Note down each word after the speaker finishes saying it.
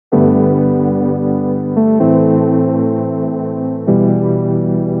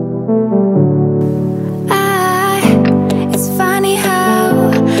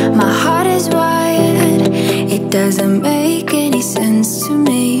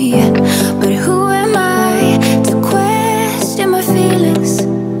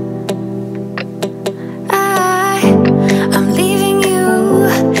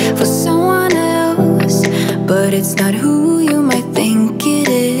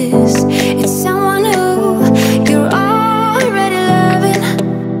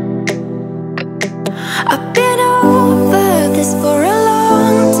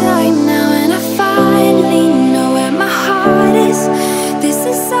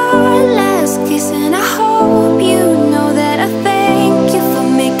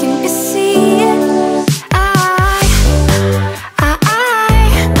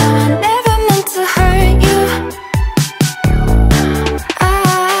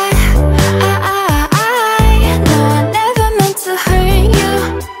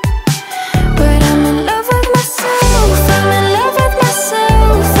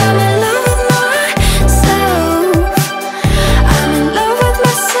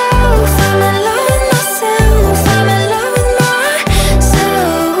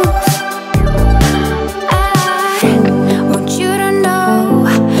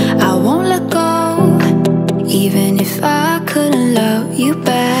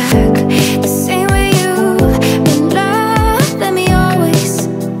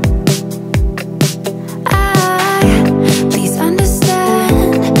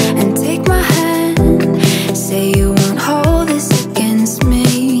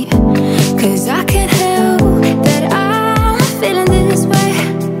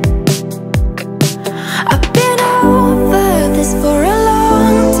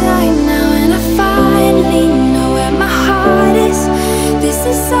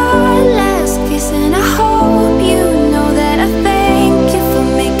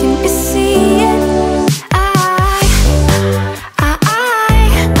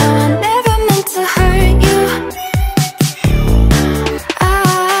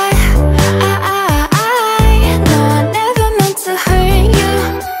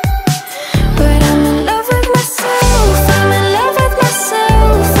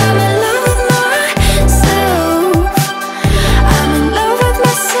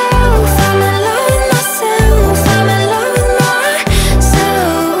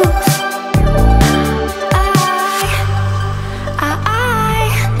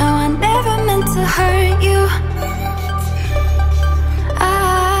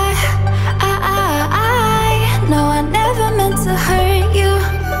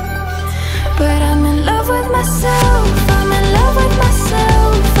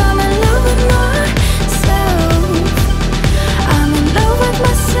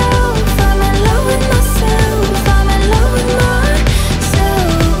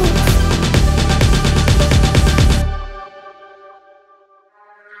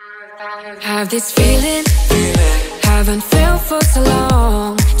this feeling, haven't felt for so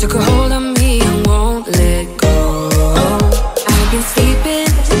long. Took a hold of me and won't let go. I've been sleeping,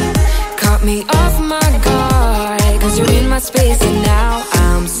 caught me off my guard, cause you're in my space and now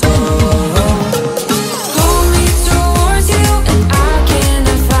I'm so pull me towards you and I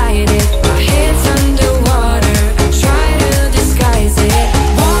cannot fight it. My head's underwater, I try to disguise it.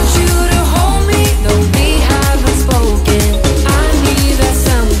 Want you to hold me, though we haven't spoken. I need that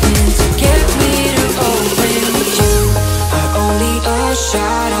something to get me to open. You are only a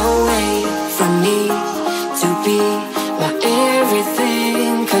shot away from me to be my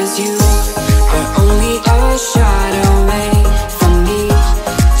everything, cause you are only a shot away from me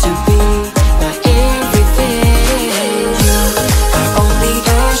to be my everything. You are only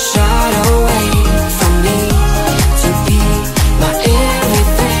a shot away from me to be my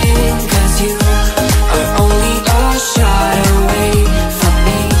everything, cause you are only a shot away from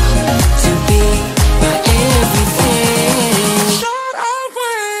me to be my everything. Shot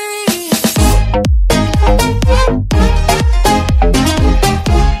away.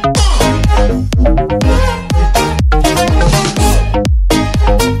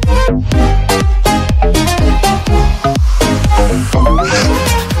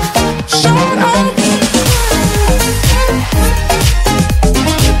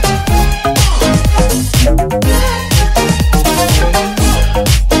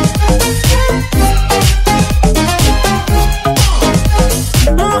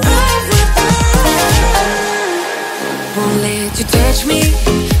 Won't let you touch me,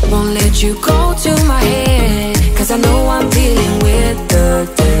 won't let you go to my head, cause I know I'm dealing with the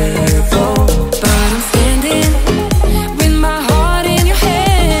devil. But I'm standing with my heart in your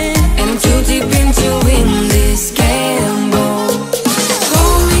hand, and I'm too deep into in this gamble.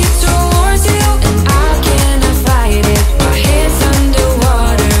 Pull me towards you and I cannot fight it. My head's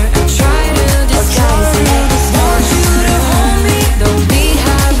underwater, I try to disguise it. Want you to hold me, though we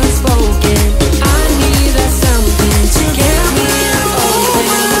haven't spoken. I need that something to get me to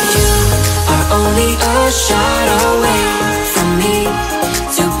open. You are only a shot away from me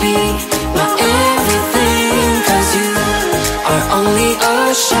to be my everything, cause you are only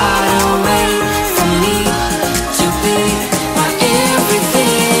a shot away from me to be my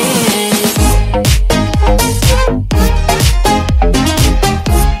everything.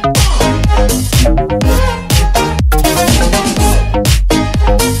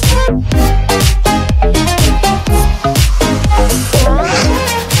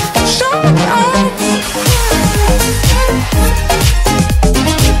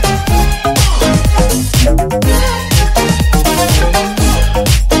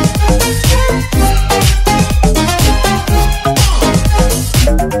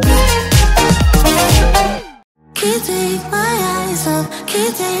 Can't take my eyes off,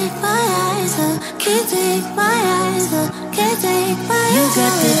 can't take my eyes off, can't take my eyes off, can't take my eyes off. You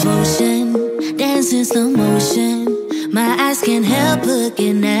got that motion, dance in slow motion. My eyes can't help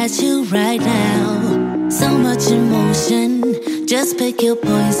looking at you right now. So much emotion, just pick your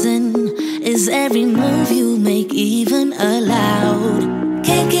poison. Is every move you make even allowed?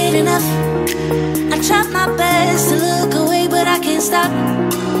 Can't get enough, I try my best to look away but I can't stop.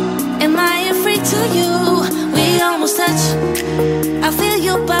 Am I a freak to you? We almost touch. I feel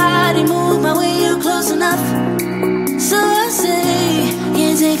your body move my way, you're close enough. So I say,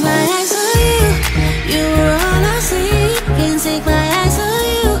 can't take my eyes on you. You were all I see. Can't take my eyes on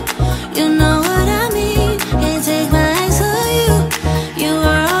you. You know what I mean. Can't take my eyes on you. You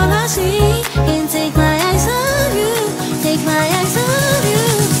were all I see. Can't take my eyes on you. Take my eyes on you.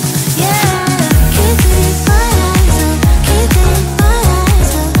 Yeah. Can't take my eyes off. Can't take my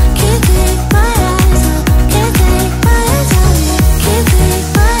eyes off. Can't take my eyes off. Can't take my eyes off you. Can't take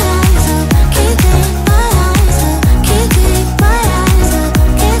my eyes off. Can't take my eyes off. Can't take my eyes off.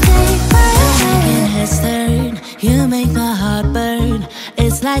 Can't take my eyes off. Your head's turned, you make my heart burn.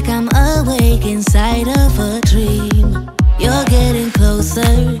 It's like I'm awake inside of a dream. You're getting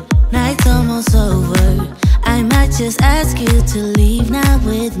closer, night's almost over. I might just ask you to leave now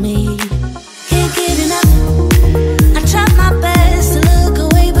with me.